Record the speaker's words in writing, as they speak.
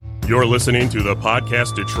You're listening to the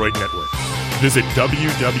Podcast Detroit Network. Visit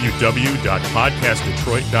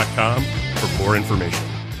www.podcastdetroit.com for more information.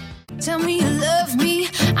 Tell me you love me,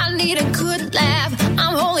 I need a good laugh.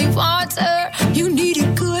 I'm holy water, you need a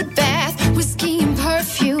good bath. Whiskey and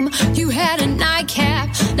perfume, you had a nightcap.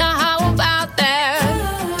 Now how about that?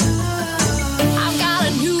 I've got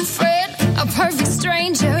a new friend, a perfect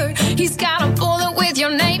stranger. He's got a bullet with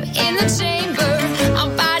your name in the chamber.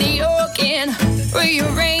 I'm body organ,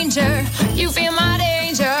 rearranger. You feel my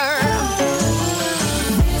danger.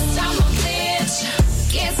 This time a bitch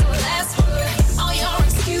gets the last word. All your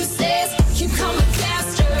excuses keep coming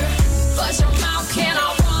faster, but your mouth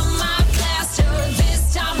cannot run my blaster. This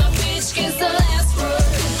time a bitch gets the last word.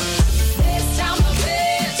 This time a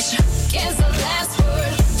bitch gets the last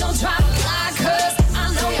word. Don't try to lie, cause I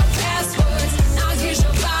know your passwords. Now here's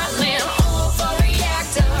your violin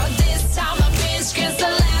overreactor. This time a bitch gets the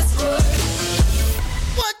last word.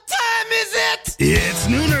 What time is it? It's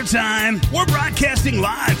nooner time. We're broadcasting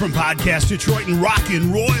live from Podcast Detroit in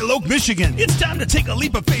rockin' Royal Oak, Michigan. It's time to take a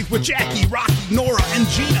leap of faith with Jackie, Rocky, Nora, and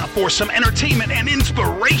Gina for some entertainment and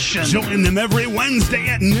inspiration. Join them every Wednesday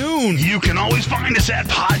at noon. You can always find us at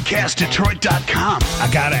podcastdetroit.com. I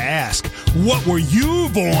gotta ask, what were you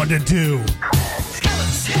born to do?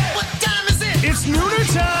 What time is it? It's nooner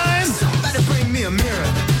time. Somebody bring me a mirror.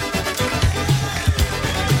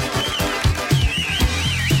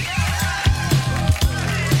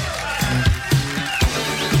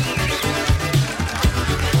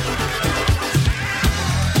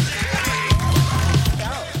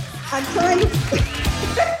 I'm trying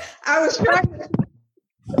to. I was trying to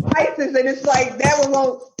devices, and it's like that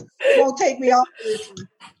one won't take me off this one.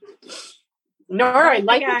 Nora, I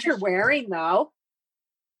like what you're wearing, though.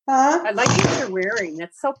 Huh? I like what you're wearing.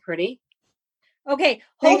 That's so pretty. Okay,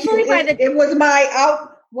 Thank hopefully you. by the It was my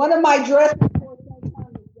one of my dresses. For St.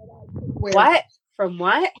 Thomas that I wear. What? From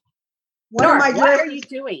what? One Nora, of my what are dresses.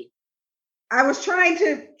 you doing? I was trying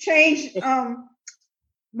to change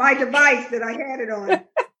my device that I had it on.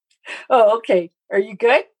 Oh, okay. Are you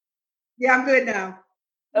good? Yeah, I'm good now.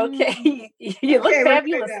 Okay. You look Okay, we're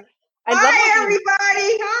fabulous. good now. I love Hi, what you-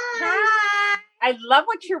 everybody. Hi. I love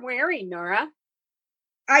what you're wearing, Nora.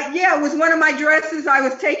 Yeah, it was one of my dresses I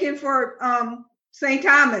was taking for St.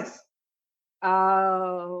 Thomas.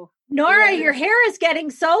 Oh. Nora, Yeah. your hair is getting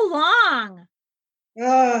so long.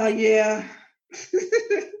 Oh, yeah.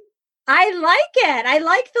 I like it. I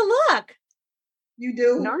like the look. You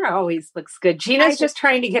do? Nora always looks good. Gina's just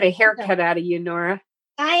trying to get a haircut out of you, Nora.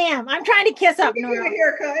 I am. I'm trying to kiss up, You can Nora. get a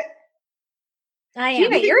haircut. I am.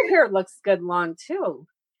 Gina, your hair looks good long, too.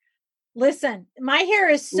 Listen, my hair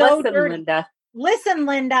is so Listen, dirty. Linda. Listen,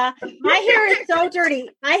 Linda, my hair is so dirty.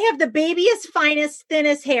 I have the babyest, finest,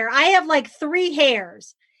 thinnest hair. I have like 3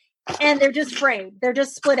 hairs, and they're just frayed. They're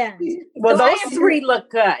just split ends. Well, So I those have- 3 look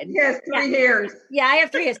good. Yes, 3 hairs. Yeah, I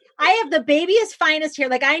have 3 hairs. I have the babyest, finest hair.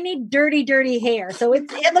 Like I need dirty, dirty hair. So it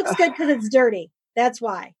looks good because it's dirty. That's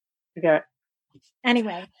why. Okay.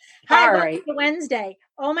 Anyway, hi, All welcome right. to Wednesday.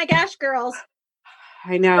 Oh my gosh, girls.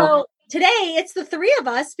 I know. So today it's the 3 of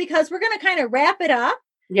us because we're going to kind of wrap it up.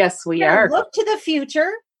 Yes, we We're gonna are. Look to the future,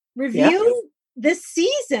 review this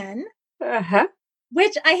season, Uh-huh.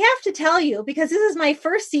 which I have to tell you because this is my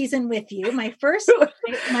first season with you. My first.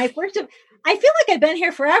 I feel like I've been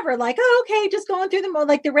here forever. Like, oh, okay, just going through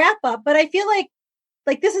like the wrap up. But I feel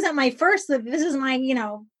like this isn't my first. This is my,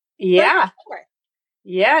 Yeah. first tour.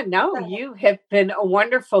 Yeah, no, So- you have been a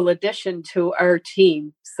wonderful addition to our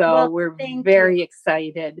team. So Well, we're thank very you.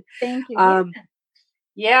 excited. Thank you.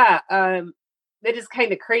 Yeah, it is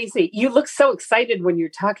kind of crazy. You look so excited when you're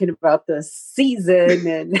talking about the season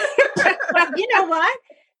and Well, you know what?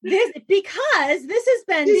 This has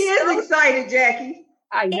been She is excited, Jackie.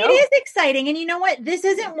 I know. It is exciting. And you know what? This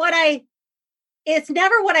isn't it's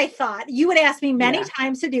never what I thought. You would ask me many Yeah.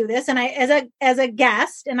 times to do this. And I, as a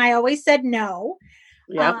guest, and I always said no.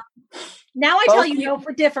 Yeah. Now I Both tell you you- no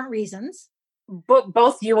for different reasons.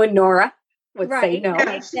 Both you and Nora would say Right. no.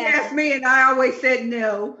 Yeah, she asked me, and I always said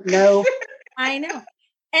no. No. I know.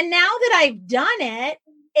 And now that I've done it,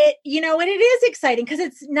 it is exciting because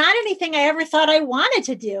it's not anything I ever thought I wanted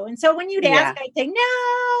to do. And so when you'd ask, I'd say,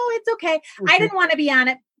 no, it's okay. I didn't want to be on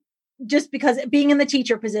it just because being in the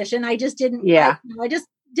teacher position, I just didn't. Yeah. I just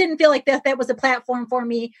didn't feel like that was a platform for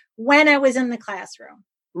me when I was in the classroom.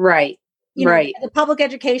 Right. You know, Right. as a public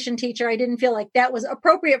education teacher, I didn't feel like that was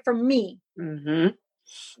appropriate for me. Mm-hmm.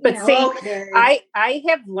 But know, see, Okay. I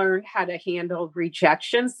have learned how to handle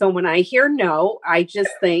rejection. So when I hear no, I just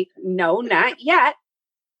think, no, not yet.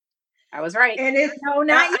 I was right. And it's No,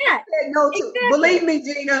 not I yet. said no to. Exactly. Believe me,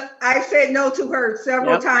 Gina, I said no to her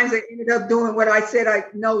several Yep. times and ended up doing what I said I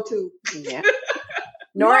no to. Yeah.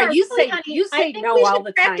 Nora, you really, say honey, you I say think no we all should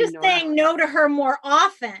the time. practice Nora. saying no to her more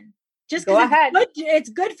often. Just Go because ahead. it's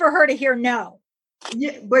good for her to hear no.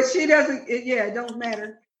 Yeah, but she doesn't. It don't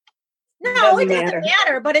matter. No, Doesn't it doesn't matter.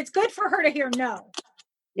 matter, but it's good for her to hear no.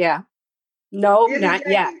 Yeah. No, Is it, not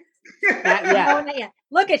Jackie? yet. Not No, yet. not yet.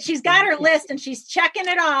 Look at, she's got her list and she's checking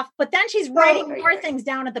it off, but then she's writing So- more things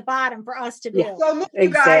down at the bottom for us to do. Yeah. So look, you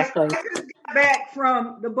guys, Exactly. I just got back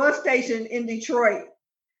from the bus station in Detroit.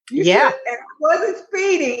 You Yeah. should, I wasn't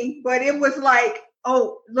speeding, but it was like,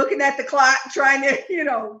 oh, looking at the clock, trying to,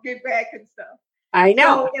 get back and stuff. I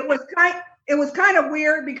know. So it was kind of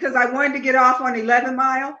weird because I wanted to get off on 11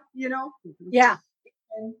 Mile, Yeah.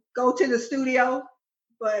 and go to the studio,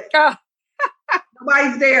 but Oh,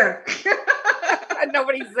 nobody's there.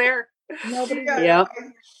 nobody's there. Nobody. Yep.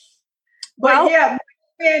 But Well- yeah,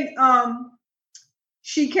 and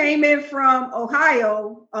she came in from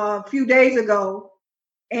Ohio a few days ago,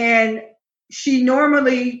 and she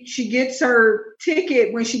gets her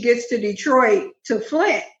ticket when she gets to Detroit to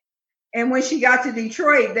Flint. And when she got to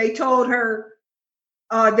Detroit, they told her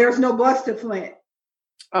there's no bus to Flint.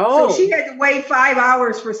 Oh. So she had to wait 5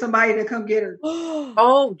 hours for somebody to come get her.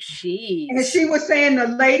 Oh, geez. And she was saying the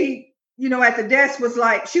lady, at the desk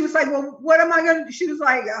she was like, well, what am I going to do? She was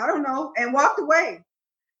like, I don't know, and walked away.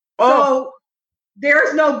 Oh. So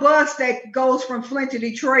there's no bus that goes from Flint to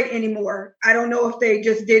Detroit anymore. I don't know if they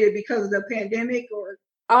just did it because of the pandemic or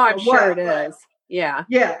I'm or sure what, it but- is. Yeah.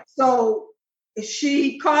 Yeah. So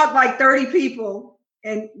she called like 30 people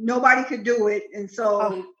and nobody could do it. And so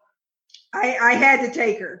Oh. I had to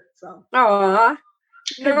take her. So Aw.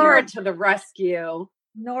 Nora to the rescue.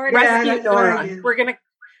 Nora. Yeah, Rescue that's what I Nora. did.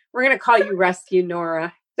 We're gonna call you Rescue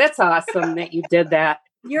Nora. That's awesome that you did that.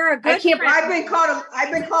 You're a good can't- friend. I've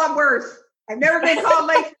been called worse. I've never been called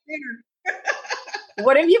late for dinner.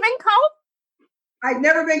 What have you been called? I've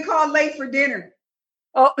never been called late for dinner.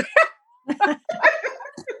 Oh.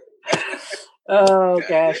 Oh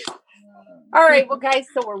gosh. All right, well, guys,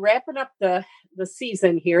 so we're wrapping up the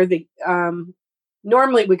season here.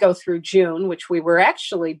 Normally we go through June, which we were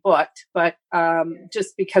actually booked, but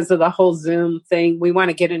just because of the whole Zoom thing, we want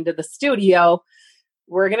to get into the studio.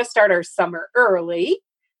 We're going to start our summer early.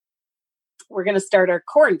 We're going to start our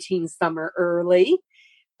quarantine summer early.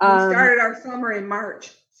 We started our summer in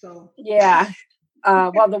March. So Yeah.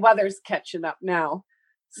 Well, the weather's catching up now.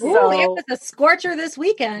 Ooh, So, it was a scorcher this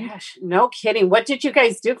weekend. gosh, no kidding. What did you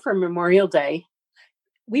guys do for Memorial Day?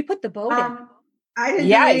 We put the boat in. I didn't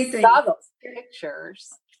Yeah, do I anything. saw those pictures.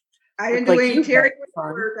 I didn't Looked do like any you Terry had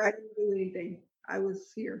fun. work. I didn't do anything. I was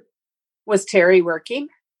here. Was Terry working?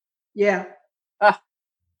 Yeah.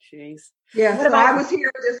 Jeez. Yeah. What So about- I was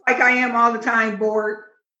here just like I am all the time, bored.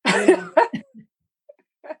 Yeah.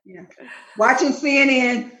 Yeah. Watching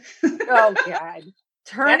CNN. Oh God.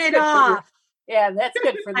 Turn That's it good for your- off. Yeah, that's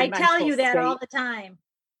good for the I tell mental you that all state. the time.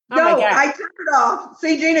 Oh my No, God. I turn it off.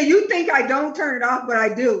 See, Gina, you think I don't turn it off, but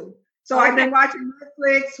I do. So I've been watching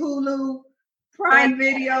Netflix, Hulu, Prime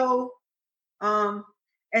Video,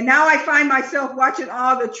 and now I find myself watching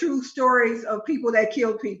all the true stories of people that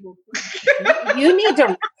kill people. You need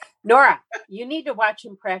to, Nora. You need to watch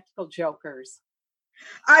Impractical Jokers.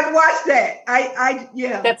 I've watched that.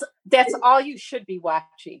 Yeah. That's all you should be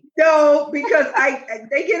watching. No, because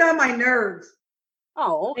they get on my nerves.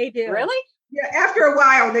 Oh, They do. really? Yeah, after a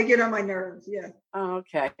while they get on my nerves. Yeah. Oh,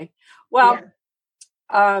 okay. Well,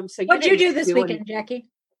 so What'd you didn't do this any- weekend, Jackie?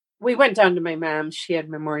 We went down to my mom's. She had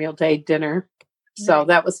Memorial Day dinner. So Nice.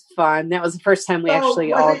 that was fun. That was the first time we So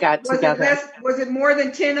actually was all it- got was it together. was it more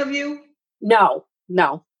than 10 of you? No.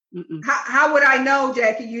 Mm-mm. How would I know,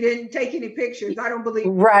 Jackie? You didn't take any pictures. I don't believe.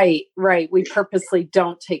 Right. We purposely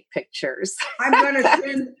don't take pictures. I'm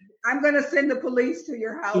gonna send the police to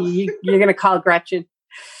your house. You're going to call Gretchen.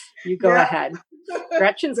 You go Yeah. ahead.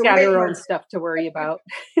 Gretchen's The got her waiver. own stuff to worry about.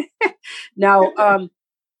 No,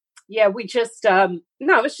 yeah, we just, no,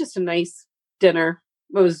 it was just a nice dinner.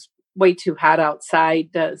 It was way too hot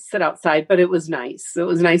outside to sit outside, but it was nice. It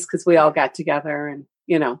was nice because we all got together and,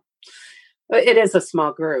 it is a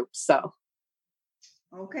small group. So,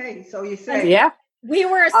 Okay, so you say yeah, We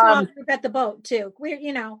were a small Um, group at the boat too. We're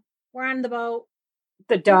on the boat.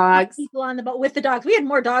 the dogs. People on the boat with the dogs. We had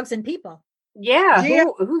more dogs than people. Yeah. Yeah.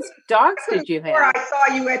 Whose dogs did you Before have? I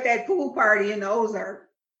saw you at that pool party in the Ozark.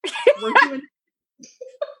 Weren't you in-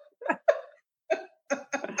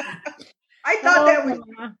 I thought that was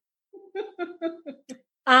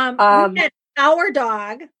we had our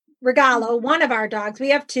dog Regalo, one of our dogs. We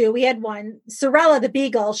have two. We had one. Sorella the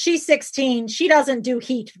Beagle. She's 16. She doesn't do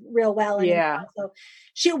heat real well anymore. Yeah.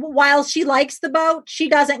 So while she likes the boat, she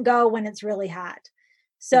doesn't go when it's really hot.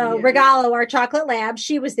 So Regalo, our chocolate lab,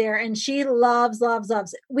 she was there and she loves.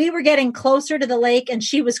 We were getting closer to the lake and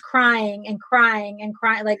she was crying and crying and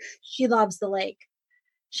crying. Like she loves the lake.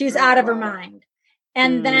 She's out of her mind.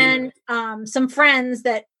 And then some friends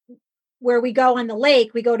where we go on the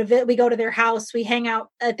lake, we go to their house, we hang out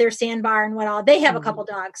at their sandbar and what all. They have a couple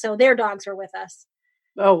dogs, so their dogs were with us.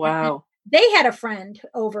 Oh wow. And they had a friend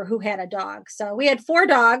over who had a dog. So we had 4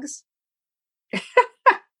 dogs.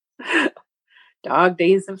 Dog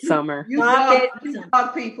days of summer. You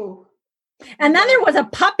dog people. And then there was a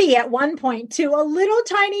puppy at one point too, a little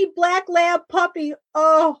tiny black lab puppy.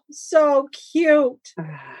 Oh, so cute.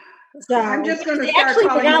 So I'm just going to it's start actually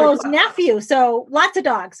calling Regalo's you nephew. So lots of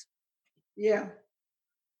dogs. Yeah.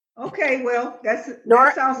 Okay. Well, that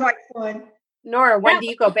sounds like fun. Nora, when do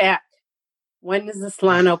you go back? When is the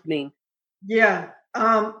salon opening? Yeah.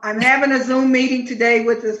 I'm having a Zoom meeting today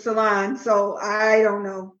with the salon, so I don't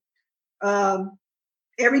know.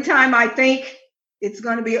 Every time I think it's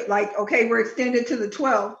going to be like, okay, we're extended to the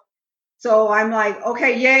 12th. So I'm like,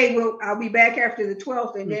 okay, yay, I'll be back after the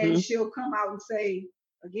 12th. And then she'll come out and say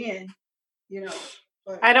again,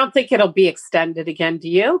 But I don't think it'll be extended again. Do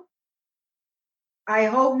you? I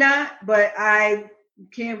hope not, but I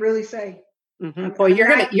can't really say. Well, you're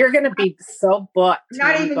gonna be so booked. I'm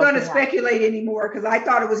not even going to speculate anymore because I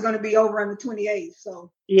thought it was going to be over on the 28th.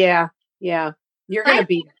 So yeah, you're going to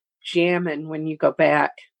be jamming when you go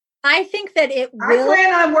back. I think that it will. I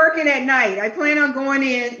plan on working at night. I plan on going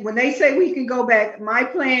in when they say we can go back. My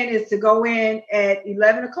plan is to go in at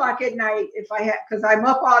 11 o'clock at night because I'm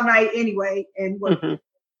up all night anyway and work.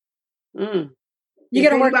 You're going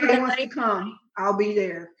to work at wants to come, I'll be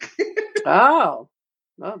there. Oh,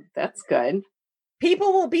 that's good.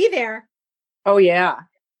 People will be there. Oh yeah,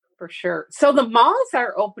 for sure. So the malls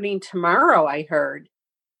are opening tomorrow, I heard.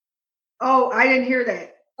 Oh, I didn't hear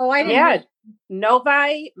that. Oh, I didn't. Yeah,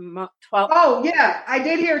 Novi 12. Oh yeah, I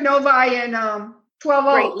did hear Novi and 12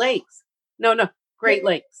 Oaks. Great Lakes. No, Great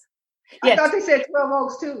Lakes. I thought they said 12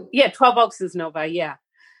 Oaks too. Yeah, 12 Oaks is Novi. Yeah.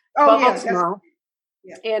 12 Oaks Mall.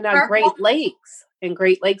 Yeah. And Great Lakes. And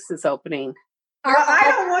Great Lakes is opening. Well,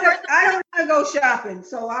 I don't want to go shopping,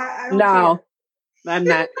 so I don't care. I'm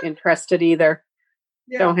not interested either.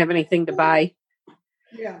 Yeah. Don't have anything to buy.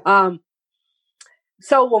 Yeah.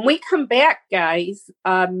 So when we come back, guys,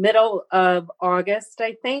 middle of August,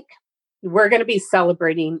 I think, we're going to be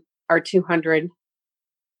celebrating our 200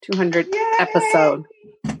 episode.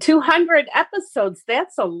 200 episodes.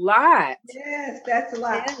 That's a lot. Yes, that's a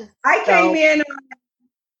lot. Yes. I came in.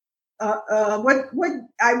 What?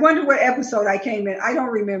 I wonder what episode I came in. I don't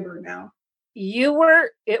remember now.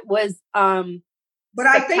 It was. But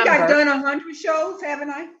I think I've done 100 shows, haven't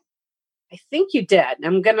I? I think you did.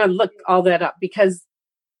 I'm going to look all that up because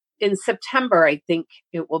in September, I think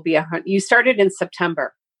it will be 100. You started in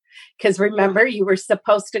September because remember you were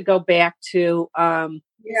supposed to go back to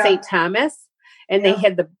St. Thomas and they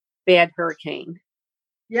had the bad hurricane.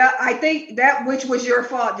 Yeah, I think which was your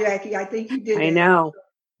fault, Jackie. I think you did. I know.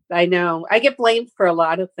 I get blamed for a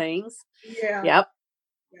lot of things. Yeah. Yep.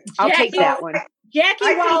 I'll take that one.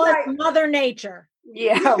 Jackie Wallace, Mother Nature.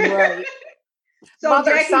 Yeah, right. So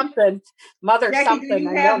Mother Jackie, something. Do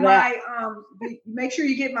you have that. make sure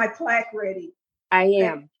you get my plaque ready. I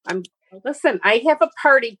am. Listen, I have a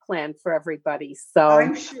party planned for everybody. So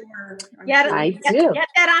I'm sure. I do. Get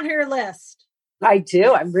that on her list. I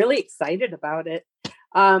do. I'm really excited about it.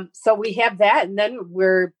 So we have that, and then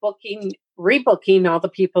we're rebooking all the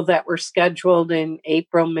people that were scheduled in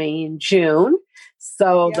April, May, and June.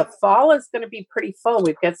 So the fall is going to be pretty full.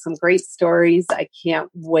 We've got some great stories. I can't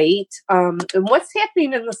wait. And what's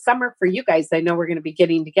happening in the summer for you guys? I know we're going to be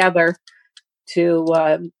getting together to,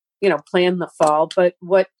 plan the fall, but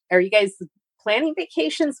what are you guys planning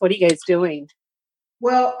vacations? What are you guys doing?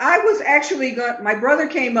 Well, I was actually my brother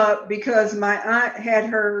came up because my aunt had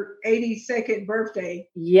her 82nd birthday.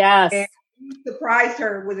 Yes. And he surprised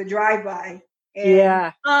her with a drive-by.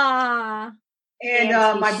 Yeah. And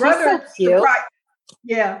my brother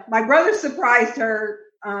my brother surprised her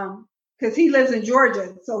because he lives in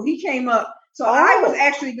Georgia. So he came up. So I was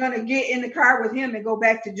actually going to get in the car with him and go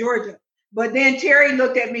back to Georgia. But then Terry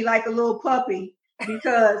looked at me like a little puppy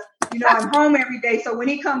because, I'm home every day. So when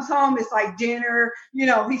he comes home, it's like dinner.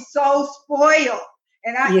 He's so spoiled.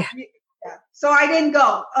 And so I didn't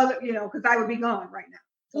go, because I would be gone right now.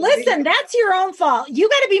 So listen, that's your own fault. You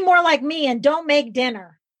got to be more like me and don't make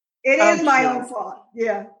dinner. It is my own fault.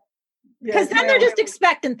 Yeah. Because then they're just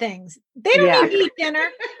expecting things. They don't need to eat dinner.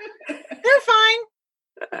 They're fine.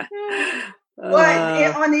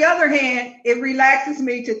 But on the other hand, it relaxes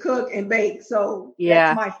me to cook and bake. So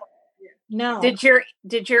Yeah. that's my fault. No. Did your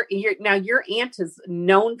now your aunt is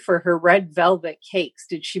known for her red velvet cakes.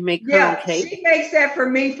 Did she make her own Yeah, cake? she makes that for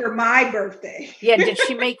me for my birthday. Yeah, did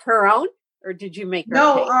she make her own or did you make her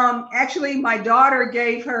No, cake? actually my daughter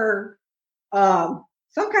gave her some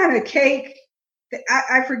kind of cake.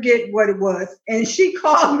 I forget what it was. And she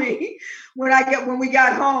called me when we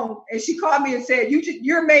got home, and she called me and said,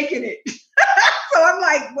 you're making it. So I'm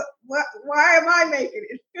like, what, why am I making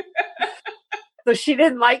it? So she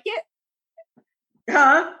didn't like it?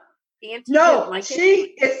 Huh? Auntie No, didn't like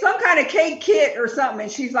it's some kind of cake kit or something.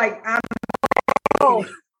 And she's like, Oh.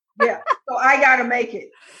 Yeah. So I gotta make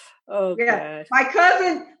it. Oh, Yeah. gosh. My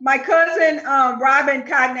cousin, Robin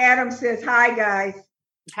Cotton Adams says, hi guys.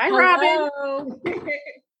 Hi, Robin.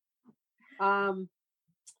 Hello.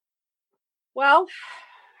 Well,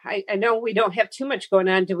 I know we don't have too much going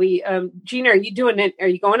on. Do we, Gina, are you going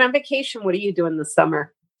on vacation? What are you doing this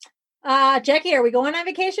summer? Jackie, are we going on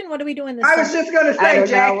vacation? What are we doing this I was summer? just gonna I say, don't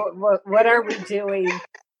Jack. know. What are we doing?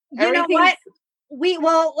 You know what?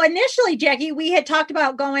 Initially, Jackie, we had talked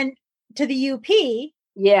about going to the UP.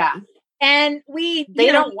 Yeah. And they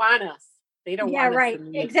don't want us. They don't want us. Yeah, right.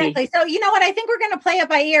 in the UP. Exactly. So you know what? I think we're going to play it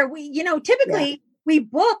by ear. Typically we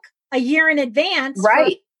book a year in advance.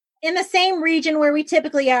 Right. In the same region where we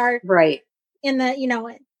typically are. Right. In the,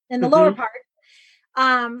 in the lower part.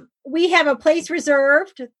 We have a place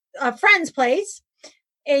reserved, a friend's place,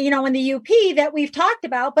 in the UP that we've talked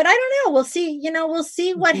about, but I don't know. We'll see, we'll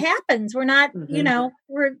see what happens. We're not,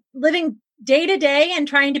 we're living day to day and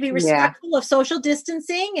trying to be respectful of social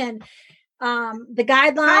distancing and the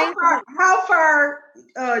guidelines. How far,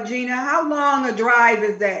 Gina, how long a drive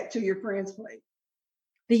is that to your friend's place?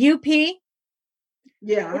 The UP?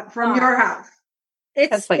 Yeah, from your house.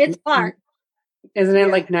 It's far. Isn't it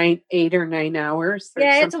like 8 or 9 hours?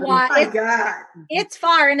 Yeah, it's a while. Oh my God. It's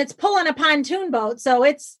far, and it's pulling a pontoon boat, so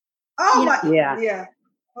it's. Yeah.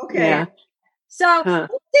 Okay. Yeah. So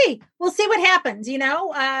we'll see what happens.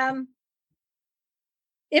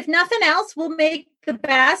 If nothing else, we'll make the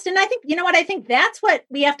best. And I think I think that's what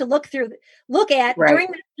we have to look at during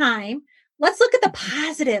this time. Let's look at the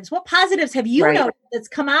positives. What positives have you noticed that's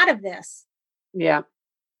come out of this? Yeah.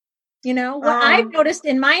 What I've noticed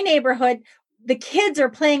in my neighborhood, the kids are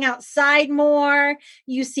playing outside more.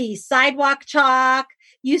 You see sidewalk chalk.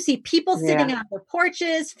 You see people sitting on their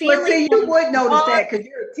porches. But see, you would notice that because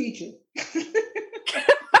you're a teacher.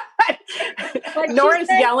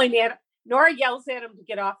 Nora yells at him to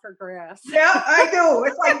get off her grass. Yeah, I do.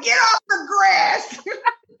 It's like, get off the grass.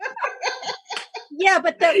 Yeah,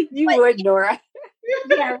 but would, Nora.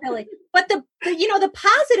 Yeah, really. But the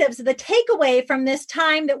positives, the takeaway from this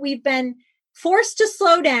time that we've been forced to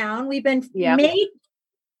slow down, we've been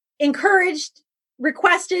encouraged,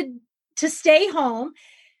 requested to stay home.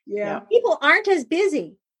 Yeah. People aren't as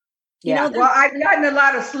busy. I've gotten a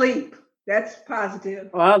lot of sleep. That's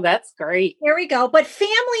positive. Well, that's great. There we go. But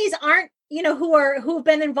families aren't, who've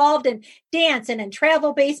been involved in dance and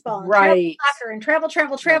travel baseball, and travel soccer and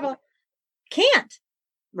travel, can't.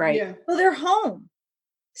 Right. Yeah. So they're home.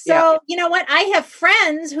 So, you know what? I have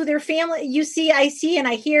friends who their family, I see and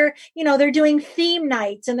I hear, they're doing theme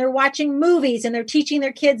nights and they're watching movies and they're teaching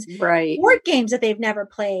their kids board games that they've never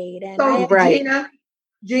played. And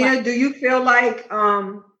Gina, do you feel like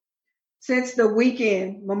since the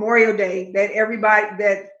weekend, Memorial Day,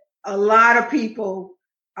 that a lot of people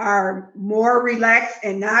are more relaxed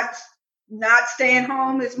and not staying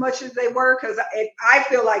home as much as they were? Because I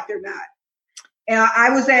feel like they're not. And I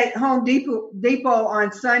was at Home Depot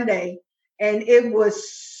on Sunday, and it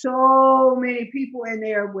was so many people in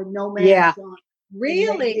there with no masks on.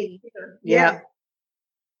 Really? Yeah.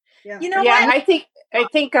 I think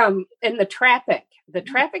in the traffic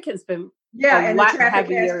has been a lot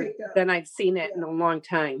heavier than I've seen it in a long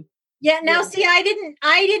time. Yeah. Now, see, I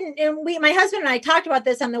didn't, and my husband and I talked about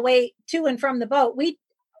this on the way to and from the boat.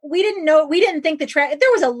 We didn't think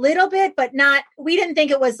there was a little bit, but we didn't think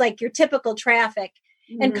it was like your typical traffic.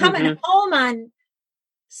 And coming home on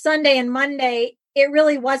Sunday and Monday, it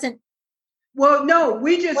really wasn't. Well, no,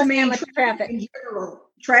 we just mean traffic in general.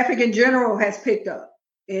 Traffic in general has picked up,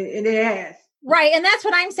 and it has. Right. And that's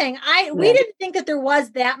what I'm saying. We didn't think that there was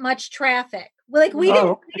that much traffic. Like we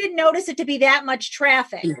didn't notice it to be that much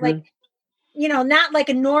traffic. Like, not like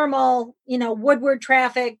a normal, Woodward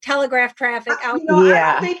traffic, Telegraph traffic out. I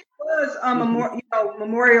don't think it was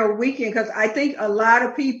Memorial weekend, because I think a lot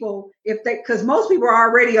of people, because most people are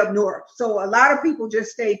already up north, so a lot of people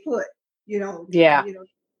just stay put.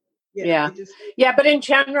 Yeah. it just- Yeah, but in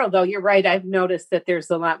general, though, you're right. I've noticed that there's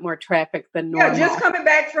a lot more traffic than normal. Yeah, just coming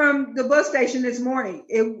back from the bus station this morning,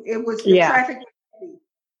 it was the Yeah. traffic. was heavy.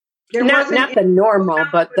 There not wasn't the any- normal,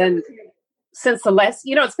 but it then was heavy. since the last,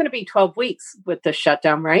 it's going to be 12 weeks with the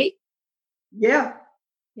shutdown, right? Yeah.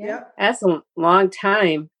 Yeah. Yeah. That's a long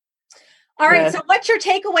time. All right. Yeah. So what's your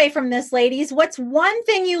takeaway from this, ladies? What's one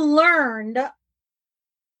thing you learned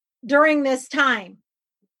during this time?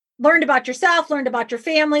 Learned about yourself, learned about your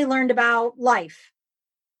family, learned about life.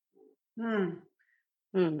 I've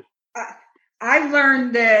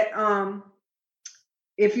learned that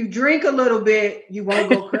if you drink a little bit, you won't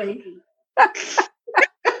go crazy.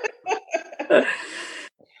 And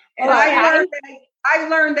I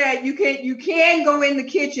learned that you can go in the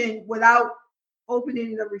kitchen without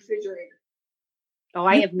opening the refrigerator. Oh,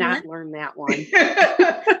 I have not learned that one. You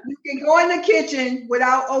can go in the kitchen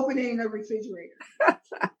without opening the refrigerator.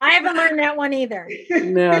 I haven't learned that one either.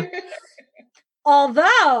 No.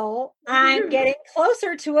 Although I'm getting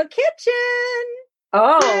closer to a kitchen.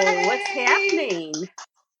 Oh, what's happening?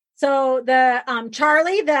 So the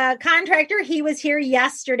Charlie, the contractor, he was here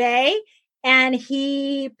yesterday and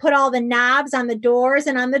he put all the knobs on the doors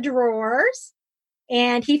and on the drawers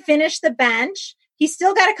and he finished the bench. He's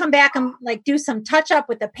still got to come back and do some touch up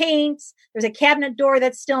with the paints. There's a cabinet door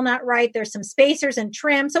that's still not right. There's some spacers and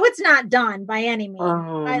trim. So it's not done by any means.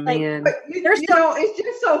 Oh, man. But it's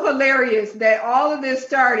just so hilarious that all of this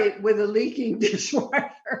started with a leaking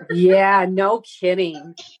dishwasher. Yeah, no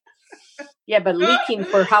kidding. Yeah, but leaking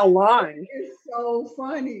for how long? It's so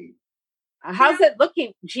funny. How's it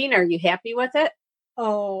looking? Gina, are you happy with it?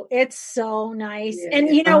 Oh, it's so nice. Yeah.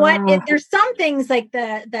 And you know what? There's some things like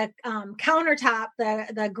the countertop,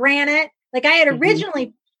 the granite. Like I had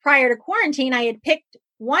originally, prior to quarantine, I had picked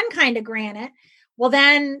one kind of granite. Well,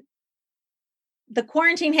 then the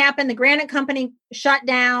quarantine happened, the granite company shut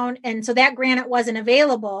down. And so that granite wasn't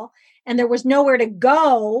available and there was nowhere to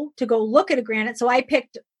go look at a granite. So I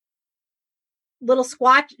picked little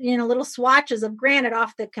swatches of granite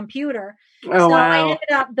off the computer. Oh, wow. I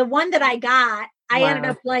ended up, the one that I got, I ended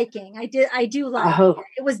up liking. I do like it.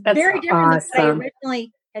 It was very different than what I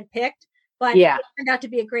originally had picked, but it turned out to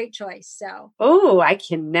be a great choice. So, oh, I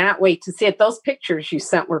cannot wait to see it. Those pictures you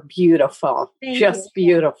sent were beautiful, just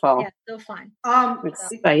beautiful. Yeah, so fun. I'm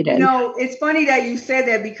excited. It's funny that you said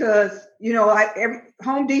that because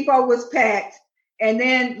Home Depot was packed, and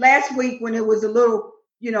then last week when it was a little,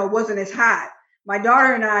 wasn't as hot. My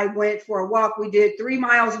daughter and I went for a walk. We did 3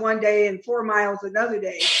 miles one day and 4 miles another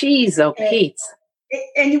day. Jeez, Pete.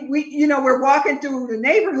 And we're walking through the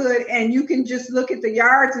neighborhood and you can just look at the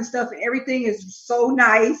yards and stuff and everything is so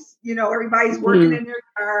nice. Everybody's working in their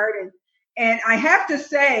yard. And I have to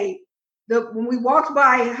say that when we walked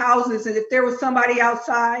by houses and if there was somebody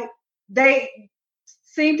outside, they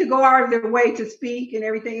seemed to go out of their way to speak and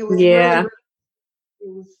everything. It was really, a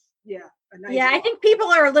nice walk. I think people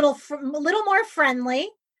are a little more friendly.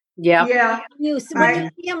 Yeah. Yeah. When you see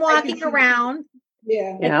them walking around.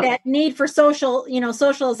 Yeah. That need for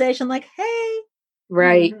socialization, like, hey.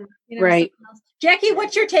 Right. Right. Jackie,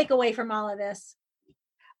 what's your takeaway from all of this?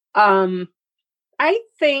 I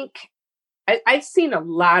think I've seen a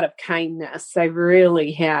lot of kindness. I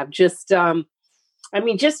really have. Just even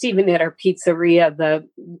at our pizzeria, the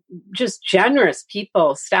just generous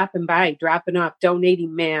people stopping by, dropping off,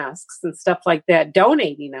 donating masks and stuff like that,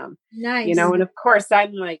 donating them. Nice. And of course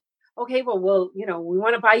I'm like, okay, well, we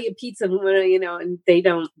want to buy you a pizza, and they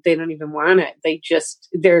don't even want it.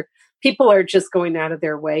 People are just going out of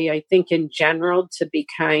their way, I think, in general, to be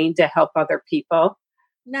kind, to help other people.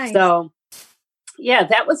 Nice. So, yeah,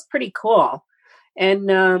 that was pretty cool. And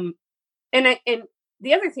the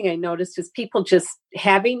other thing I noticed is people just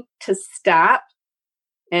having to stop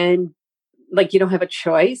and you don't have a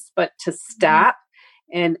choice but to stop.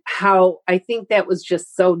 And how I think that was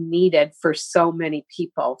just so needed for so many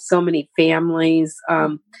people, so many families.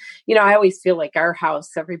 I always feel like our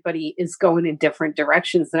house, everybody is going in different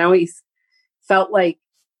directions. And I always felt like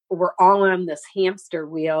we're all on this hamster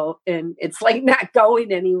wheel and it's not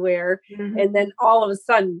going anywhere. Mm-hmm. And then all of a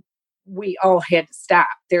sudden we all had to stop.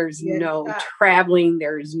 There's no traveling.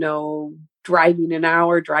 There's no driving an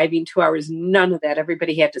hour, driving 2 hours, none of that.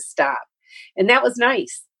 Everybody had to stop. And that was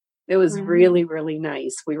nice. It was really, really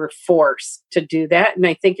nice. We were forced to do that. And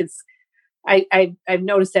I think I've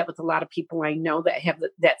noticed that with a lot of people I know that have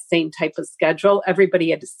that same type of schedule.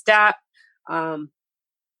 Everybody had to stop. I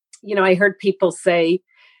heard people say,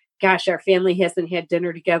 gosh, our family hasn't had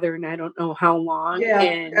dinner together and I don't know how long. Yeah,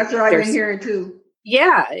 and that's what I've been hearing too.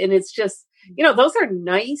 Yeah. And it's just, those are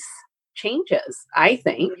nice changes, I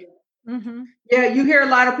think. Mm-hmm. Yeah, you hear a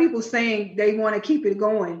lot of people saying they want to keep it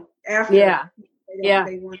going. after. Yeah.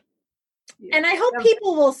 They want. Yeah. And I hope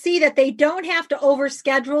people will see that they don't have to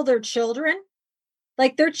overschedule their children.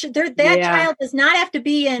 Like that child does not have to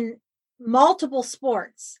be in multiple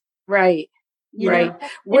sports. Right. Right.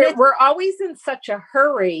 We're always in such a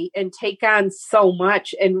hurry and take on so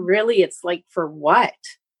much. And really it's like, for what?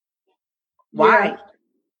 Why?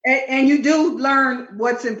 Yeah. And you do learn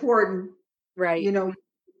what's important. Right. You know,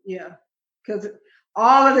 because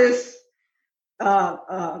all of this,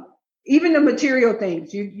 even the material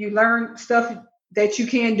things, you learn stuff that you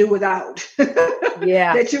can do without.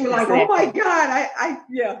 That you were like, oh my God,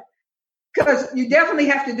 because you definitely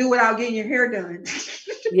have to do without getting your hair done.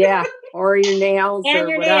 Or your nails and or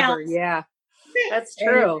your whatever. nails. Yeah, that's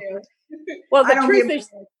true. Well,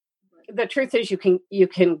 the truth is you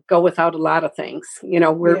can go without a lot of things. You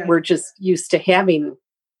know, we're just used to having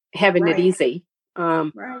it easy.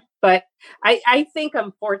 But I think,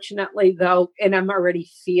 unfortunately, though, and I'm already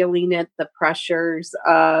feeling it, the pressures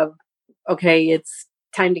of, okay, it's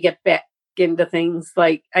time to get back into things.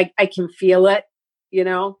 Like I can feel it, you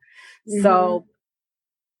know. So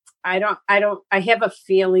I have a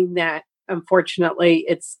feeling that, unfortunately,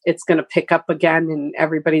 it's going to pick up again, and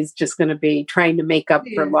everybody's just going to be trying to make up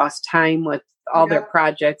for lost time with all their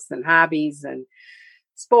projects and hobbies and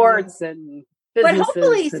sports and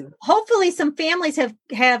businesses. But hopefully some families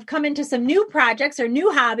have come into some new projects or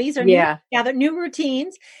new hobbies or new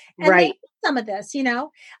routines. And they some of this, you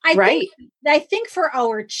know, I think for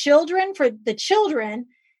our children,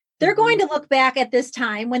 they're going to look back at this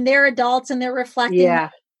time when they're adults and they're reflecting.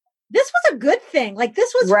 This was a good thing. Like,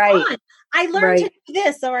 this was fun. I learned to do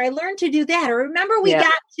this, or I learned to do that. Or remember we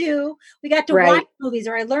got to watch movies,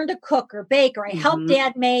 or I learned to cook or bake, or I helped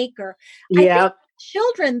Dad make, or I think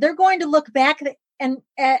children, they're going to look back and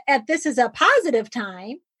at this as a positive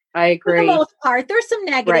time. I agree. For the most part, there's some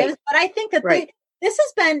negatives, but I think that this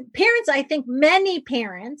has been parents. I think many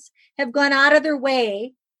parents have gone out of their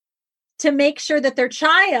way to make sure that their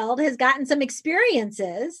child has gotten some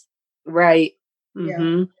experiences. Right.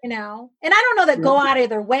 You know, and I don't know that go out of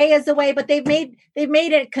their way is the way, but they've made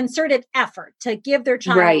a concerted effort to give their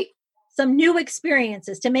child some new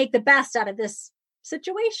experiences to make the best out of this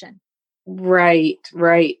situation. Right.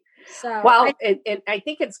 So, and I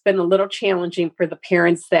think it's been a little challenging for the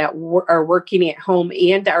parents that are working at home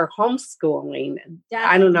and are homeschooling.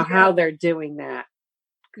 I don't know how they're doing that.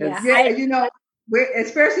 You know,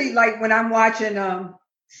 especially like when I'm watching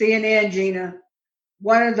CNN, Gina.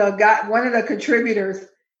 One of the contributors,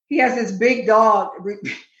 he has this big dog.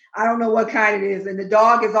 I don't know what kind it is, and the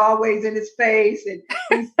dog is always in his face, and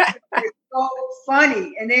it's so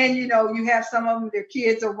funny. And then you know you have some of them, their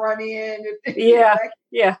kids are running.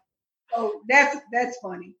 So that's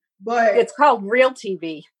funny, but it's called real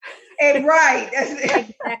TV.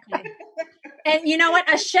 Exactly. And you know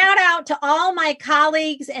what? A shout out to all my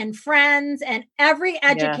colleagues and friends and every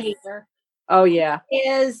educator.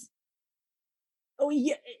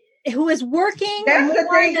 Who is working. That's the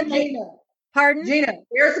thing, Gina. Pardon? Gina,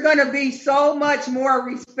 there's going to be so much more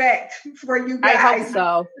respect for you guys. I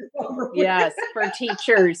hope so. Yes, for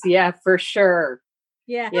teachers. Yeah, for sure.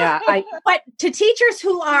 Yeah. But to teachers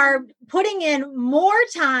who are putting in more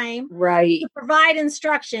time to provide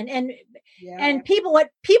instruction and people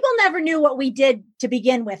never knew what we did to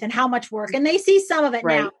begin with and how much work, and they see some of it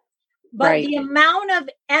now. But the amount of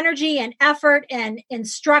energy and effort and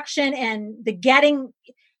instruction and the getting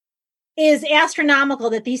is astronomical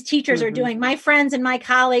that these teachers are doing. My friends and my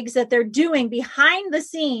colleagues that they're doing behind the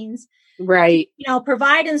scenes, you know,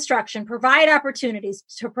 provide instruction, provide opportunities,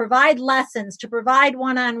 to provide lessons, to provide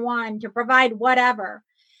one-on-one, to provide whatever.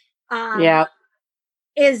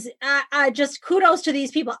 Is just kudos to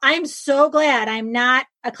these people. I'm so glad I'm not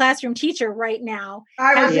a classroom teacher right now.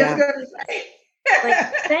 I was just going to say.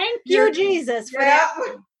 Thank you, Jesus, for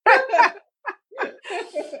that.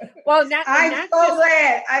 Well, I'm so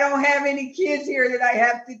glad I don't have any kids here that I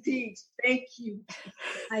have to teach. Thank you.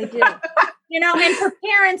 I do. You know, and for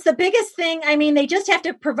parents, the biggest thing, I mean, they just have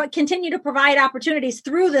to continue to provide opportunities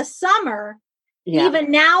through the summer. Even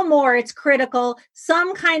now more, it's critical,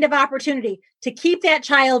 some kind of opportunity to keep that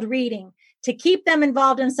child reading, to keep them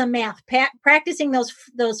involved in some math, practicing those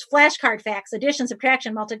flashcard facts, addition,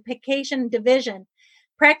 subtraction, multiplication, division,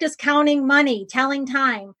 practice counting money, telling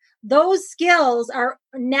time. Those skills are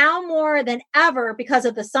now more than ever because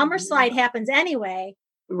of the summer slide happens anyway.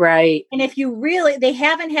 Right. And if you they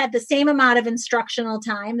haven't had the same amount of instructional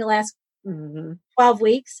time the last 12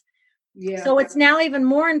 weeks. Yeah. So it's now even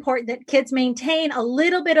more important that kids maintain a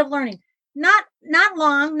little bit of learning. Not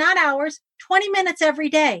long, not hours, 20 minutes every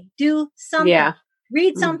day. Do something. Yeah.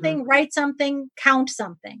 Read something, write something, count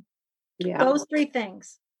something. Yeah. Those three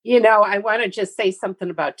things. I want to just say something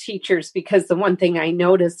about teachers, because the one thing I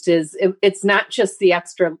noticed is it's not just the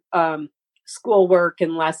extra schoolwork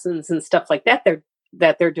and lessons and stuff like that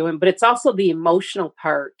they're doing, but it's also the emotional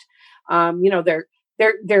part.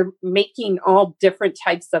 They're making all different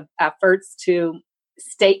types of efforts to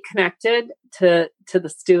stay connected to the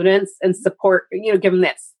students and support, give them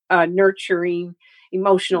that nurturing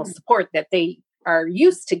emotional support that they are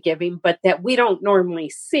used to giving, but that we don't normally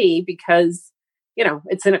see because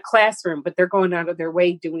it's in a classroom, but they're going out of their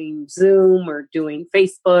way doing Zoom or doing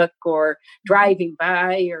Facebook or driving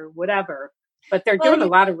by or whatever. But they're doing a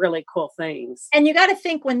lot of really cool things. And you got to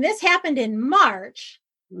think, when this happened in March,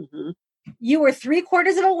 you were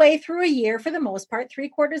 3/4 of a way through a year, for the most part,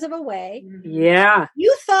 3/4 of a way. Yeah.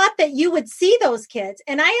 You thought that you would see those kids.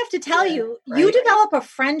 And I have to tell you, you develop a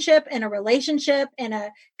friendship and a relationship and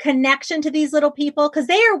a connection to these little people because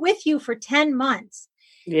they are with you for 10 months.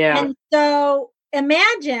 Yeah. And so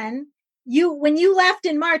imagine when you left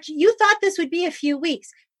in March, you thought this would be a few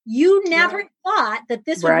weeks. You never thought that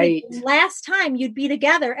this would be the last time you'd be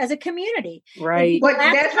together as a community. Right. But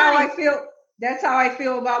that's how I feel. That's how I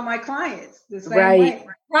feel about my clients. The same way.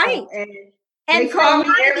 Right. And they call me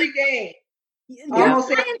every day. Your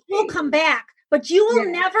clients will come back, but you will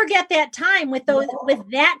never get that time with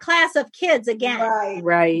that class of kids again.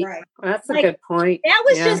 Right. That's a good point. That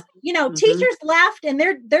was just, teachers left and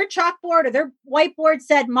their chalkboard or their whiteboard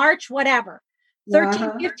said March, whatever,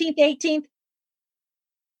 13th, 15th, 18th.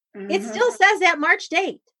 It still says that March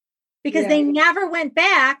date because they never went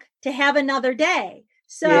back to have another day.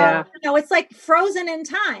 So, it's like frozen in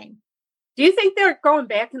time. Do you think they're going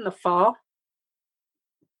back in the fall?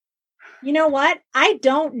 You know what? I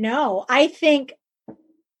don't know. I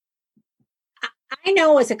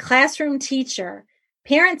know as a classroom teacher,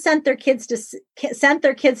 parents sent their kids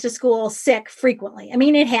to school sick frequently. I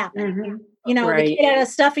mean, it happened. The kid had a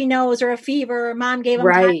stuffy nose or a fever, or mom gave him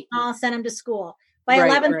Tylenol, sent him to school. By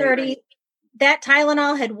 11:30, that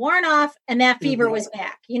Tylenol had worn off and that fever was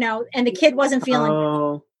back, and the kid wasn't feeling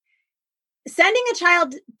good. Sending a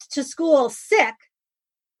child to school sick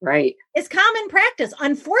is common practice,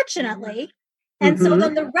 unfortunately. And so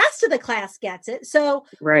then the rest of the class gets it. So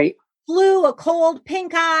flu, a cold,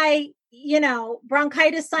 pink eye,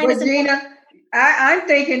 bronchitis, sinus. Well, Gina, I'm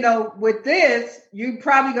thinking though, with this, you're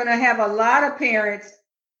probably going to have a lot of parents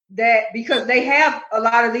that, because they have a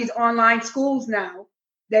lot of these online schools now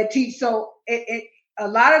that teach. So a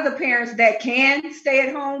lot of the parents that can stay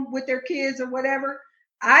at home with their kids or whatever,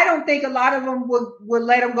 I don't think a lot of them would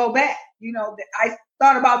let them go back. I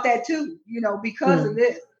thought about that too, because of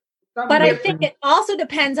this. But I think it also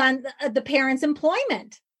depends on the parent's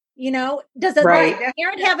employment. Does the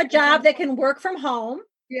parent have a job that can work from home?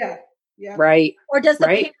 Yeah. Right. Or does the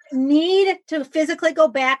parent need to physically go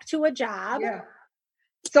back to a job? Yeah.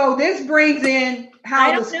 So this brings in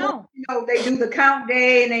how the school, they do the count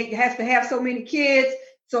day and they have to have so many kids.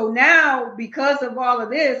 So now, because of all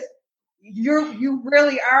of this, you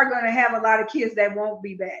really are going to have a lot of kids that won't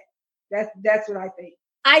be back. That's what I think.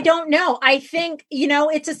 I don't know. I think,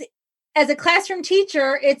 it's just, as a classroom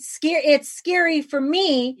teacher, it's scary for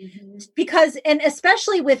me because, and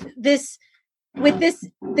especially with this,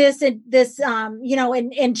 in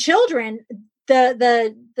children,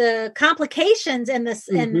 the complications and this,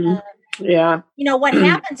 and what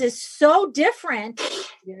happens is so different,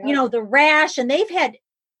 the rash, and they've had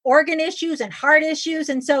organ issues and heart issues.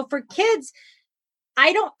 And so for kids,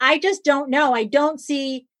 I just don't know. I don't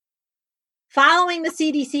see, following the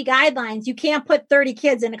CDC guidelines, you can't put 30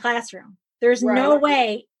 kids in a classroom. There's no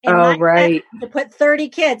way to put 30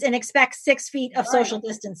 kids and expect 6 feet of social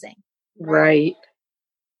distancing. Right.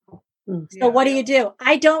 So what do?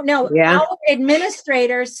 I don't know. Our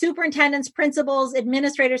administrators, superintendents, principals,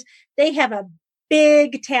 administrators, they have a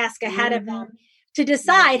big task ahead of them to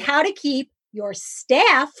decide how to keep your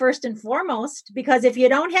staff first and foremost, because if you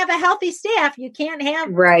don't have a healthy staff, you can't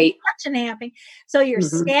have production happening. So your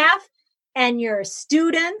staff and your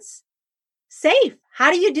students safe.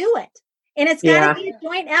 How do you do it? And it's got to be a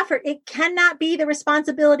joint effort. It cannot be the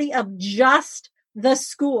responsibility of just the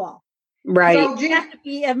school. Right. So you have to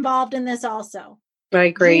be involved in this also. I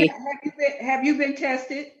agree. Gina, have you been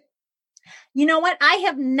tested? You know what? I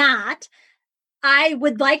have not. I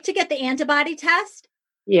would like to get the antibody test.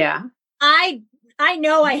 Yeah. I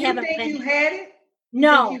know I haven't been. You had it?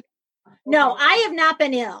 No, I have not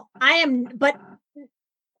been ill. But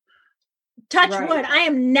touch wood, I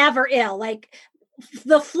am never ill. Like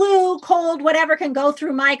the flu, cold, whatever can go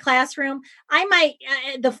through my classroom. I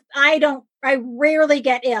rarely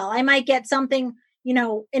get ill. I might get something,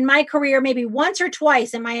 in my career, maybe once or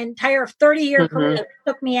twice in my entire 30-year career that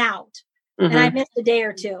took me out. and I missed a day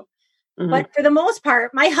or two. But for the most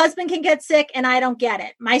part, my husband can get sick and I don't get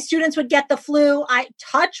it. My students would get the flu. I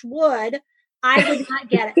touch wood. I would not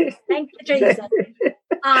get it. Thank you, Jesus.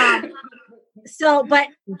 But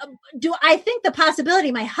do I think the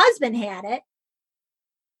possibility my husband had it?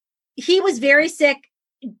 He was very sick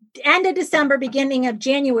end of December, beginning of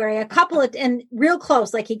January, and real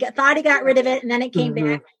close. Like thought he got rid of it and then it came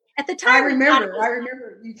back. At the time, I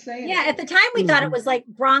remember you saying yeah, that. at the time we thought it was like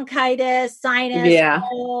bronchitis, sinus,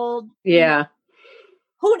 cold. Yeah.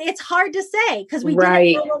 It's hard to say because we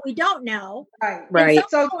didn't know what we don't know. Right. And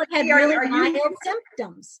some people had really mild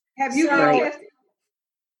symptoms. Have you been tested?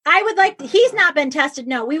 I would like to, he's not been tested.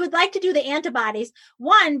 No, we would like to do the antibodies.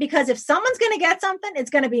 One, because if someone's going to get something,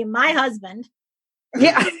 it's going to be my husband.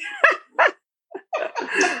 Yeah.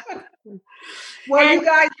 Well, you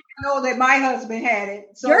guys know that my husband had it.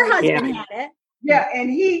 So your husband had it. Yeah, and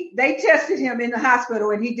they tested him in the hospital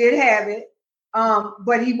and he did have it.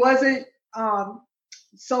 But he wasn't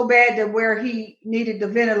so bad to where he needed the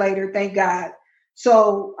ventilator, thank God.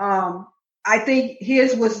 So I think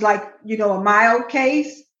his was like, a mild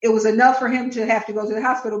case. It was enough for him to have to go to the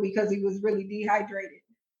hospital because he was really dehydrated.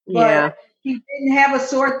 But he didn't have a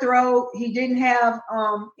sore throat. He didn't have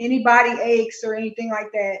any body aches or anything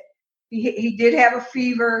like that. He did have a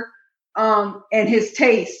fever, and his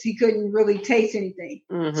taste, he couldn't really taste anything.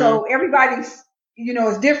 So everybody's,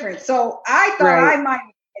 is different. So I thought I might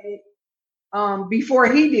have it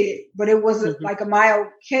before he did, but it was like a mild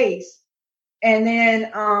case. And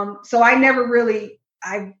then, so I never really,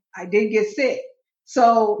 I did get sick.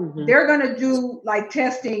 So they're going to do like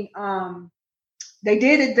testing. They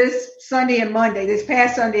did it this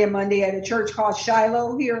past Sunday and Monday at a church called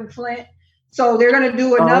Shiloh here in Flint. So they're going to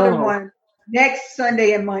do another one next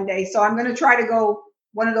Sunday and Monday. So I'm going to try to go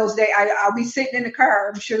one of those days. I'll be sitting in the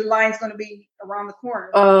car. I'm sure the line's going to be around the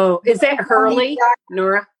corner. Oh, is that Hurley,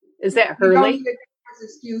 Nora? Is that Hurley? Don't need an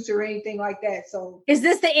excuse or anything like that. So is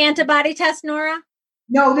this the antibody test, Nora?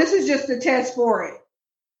 No, this is just a test for it.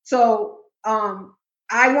 So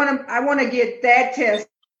I want to get that test.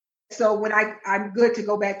 So when I'm good to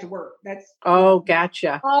go back to work. That's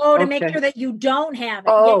gotcha. To make sure that you don't have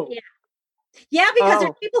it. Yeah, because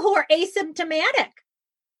there's people who are asymptomatic.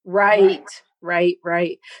 Right.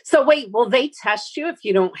 So wait, will they test you if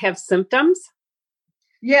you don't have symptoms?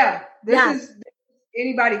 Yeah, this is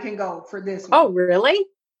anybody can go for this one. Oh, really?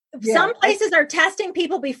 Yeah. Some places are testing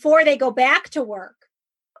people before they go back to work.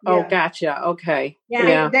 Oh, gotcha. Okay.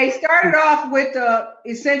 Yeah. They started off with the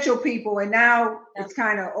essential people, and now it's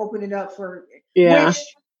kind of opening up for which,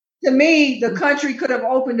 to me, the country could have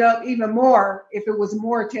opened up even more if it was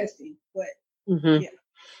more testing. But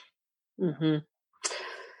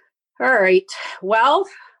All right. Well.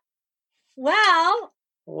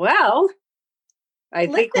 I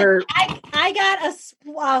think I got a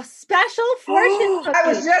special fortune cookie. I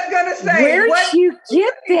was just gonna say, where'd you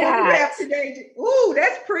get that? Ooh,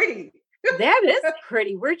 that's pretty. That is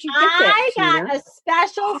pretty. Where'd you get that? I got a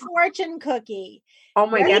special fortune cookie. Oh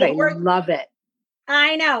my God, I love it.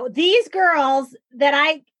 I know. These girls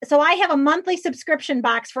I have a monthly subscription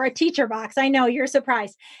box for a teacher box. I know, you're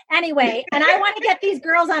surprised. Anyway, and I want to get these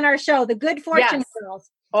girls on our show, the Good Fortune girls.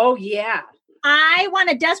 Oh yeah. I want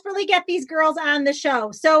to desperately get these girls on the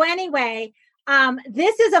show. So anyway,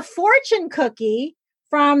 this is a fortune cookie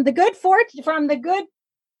from the Good Fortune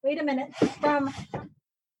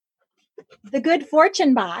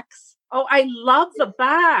box. Oh, I love the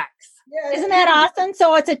box. Yeah, isn't that awesome?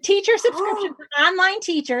 So it's a teacher subscription for online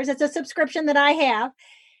teachers. It's a subscription that I have.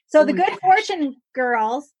 So the Good Fortune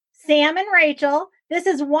girls, Sam and Rachel, this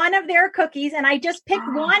is one of their cookies, and I just picked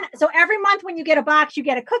one. So every month when you get a box, you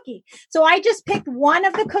get a cookie. So I just picked one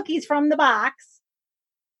of the cookies from the box.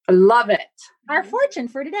 I love it. Our fortune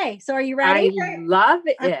for today. So are you ready? I love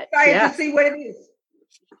it. I'm excited to see what it is.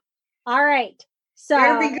 All right. So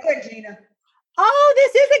Better be good, Gina. Oh,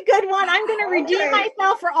 this is a good one. I'm going to redeem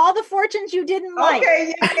myself for all the fortunes you didn't like.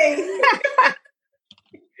 Okay, yay.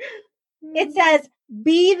 It says,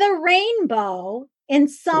 be the rainbow in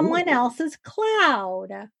someone else's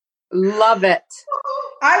cloud. Love it.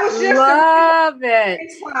 I was just love it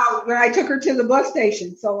cloud when I took her to the bus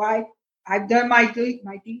station. So I've done my deed.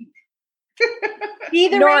 Be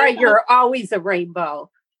the Nora, rainbow. you're always a rainbow.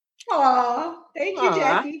 Aw, thank you,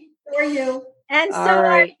 Jackie. So are you. And so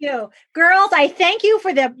are you. Girls, I thank you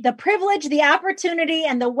for the privilege, the opportunity,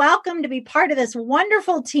 and the welcome to be part of this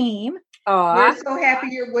wonderful team. We're so happy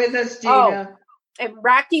you're with us, Gina. And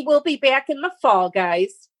Rocky will be back in the fall,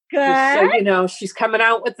 guys. Good. Just so you know, she's coming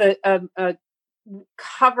out with a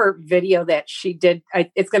cover video that she did.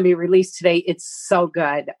 It's going to be released today. It's so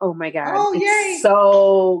good. Oh my God. Oh, it's yay.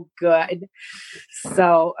 so good.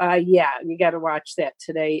 So, yeah, you got to watch that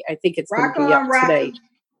today. I think it's going to be up today.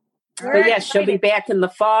 But yeah, she'll be back in the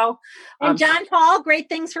fall. And John Paul, great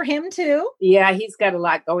things for him too. Yeah, he's got a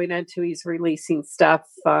lot going on too. He's releasing stuff,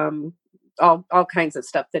 all kinds of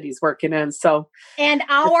stuff that he's working on. So, and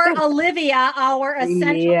our Olivia, our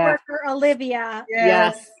essential worker, Olivia.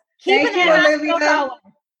 Yes. Thank you, Olivia.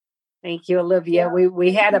 Thank you, Olivia. Yeah.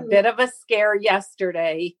 We had a bit of a scare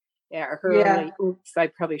yesterday. Yeah, early. Oops, I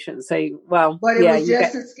probably shouldn't say. Well, but it was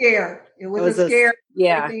just a scare. It was a scare.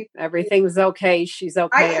 Yeah, everything's okay. She's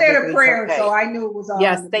okay. I said a prayer, so I knew it was all.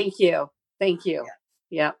 Yes, thank you.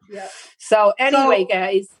 Yeah. So anyway,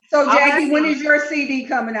 guys. So Jackie, when is your CD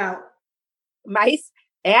coming out?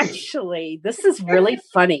 Actually, this is really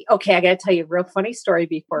funny. Okay, I got to tell you a real funny story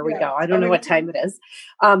before we go. I don't know what time it is,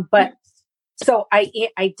 but so I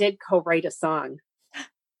did co-write a song.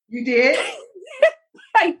 You did?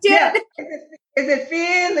 I did. Yeah. Is it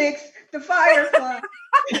Felix the Firefly?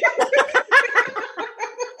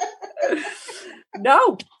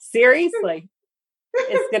 No, seriously.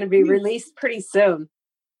 It's going to be released pretty soon.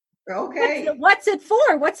 Okay. What's it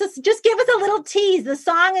for? What's this? Just give us a little tease. The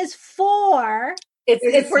song is for.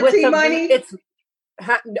 It's for T-Money?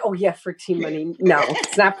 Oh yeah, for T-Money. No,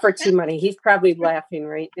 it's not for T-Money. He's probably laughing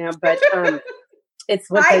right now, but it's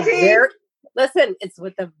with it's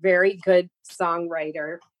with a very good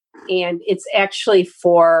songwriter, and it's actually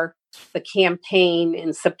for the campaign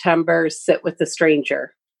in September, Sit with a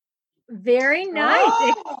Stranger. Very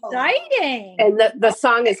nice. Exciting. And the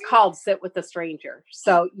song is called Sit with a Stranger.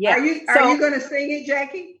 So yeah. Are you going to sing it,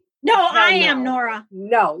 Jackie? No, I am, Nora.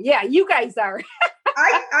 No, yeah, you guys are.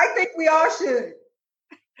 I think we all should.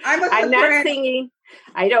 I'm not singing.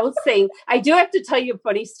 I don't sing. I do have to tell you a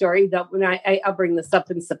funny story that when I'll bring this up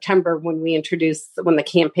in September when the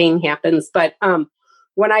campaign happens. But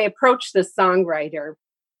when I approached the songwriter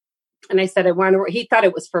and I said, he thought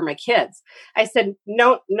it was for my kids. I said,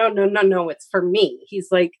 no, it's for me.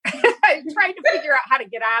 He's like, I'm trying to figure out how to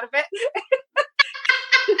get out of it.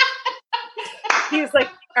 He was like,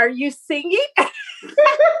 are you singing?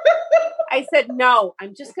 I said, no,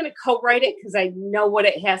 I'm just going to co-write it because I know what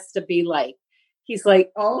it has to be like. He's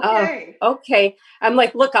like, okay. Okay. I'm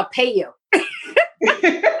like, look, I'll pay you.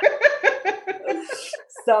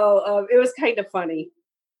 So it was kind of funny.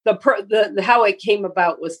 The how it came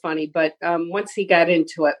about was funny, but once he got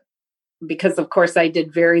into it, because of course I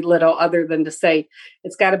did very little other than to say,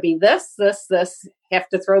 it's got to be this, have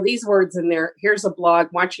to throw these words in there. Here's a blog.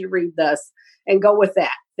 Want you to read this and go with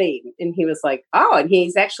that theme. And he was like, oh, and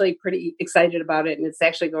he's actually pretty excited about it. And it's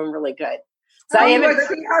actually going really good. So I haven't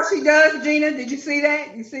see how she does, Gina. Did you see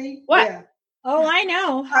that? You see what? Yeah. Oh, I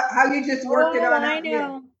know how you just worked it on. I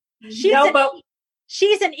know. Yeah.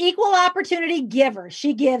 She's an equal opportunity giver.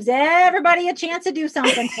 She gives everybody a chance to do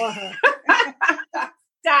something for her.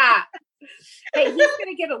 Stop. Hey, he's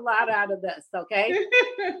going to get a lot out of this, okay?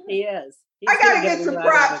 He is. I got to get some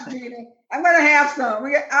props, Gina. I'm going to have some.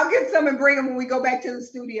 I'll get some and bring them when we go back to the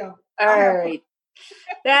studio. All right.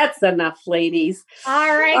 That's enough, ladies.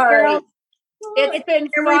 All right, girls. It's been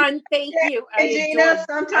fun. Thank you. And Gina,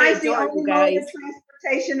 sometimes the only mode of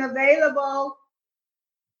transportation available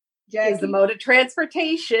is the mode of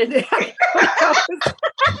transportation.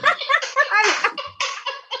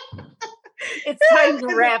 It's time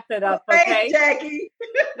to wrap it up, okay? Jackie.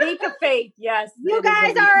 Leap of faith, yes. You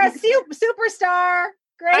guys are a superstar.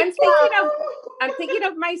 Great. I'm thinking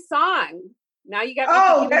of my song. Now you got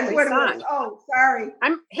me thinking of my song. Oh, sorry.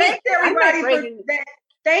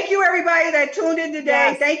 Thank you, everybody that tuned in today.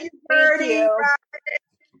 Yes. Thank you, Birdie,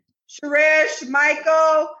 Sharish,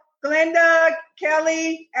 Michael, Glenda,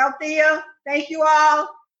 Kelly, Althea. Thank you all.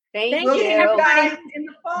 Thank you. Everybody in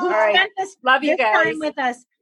the fall. All right. Love you guys. Time with us.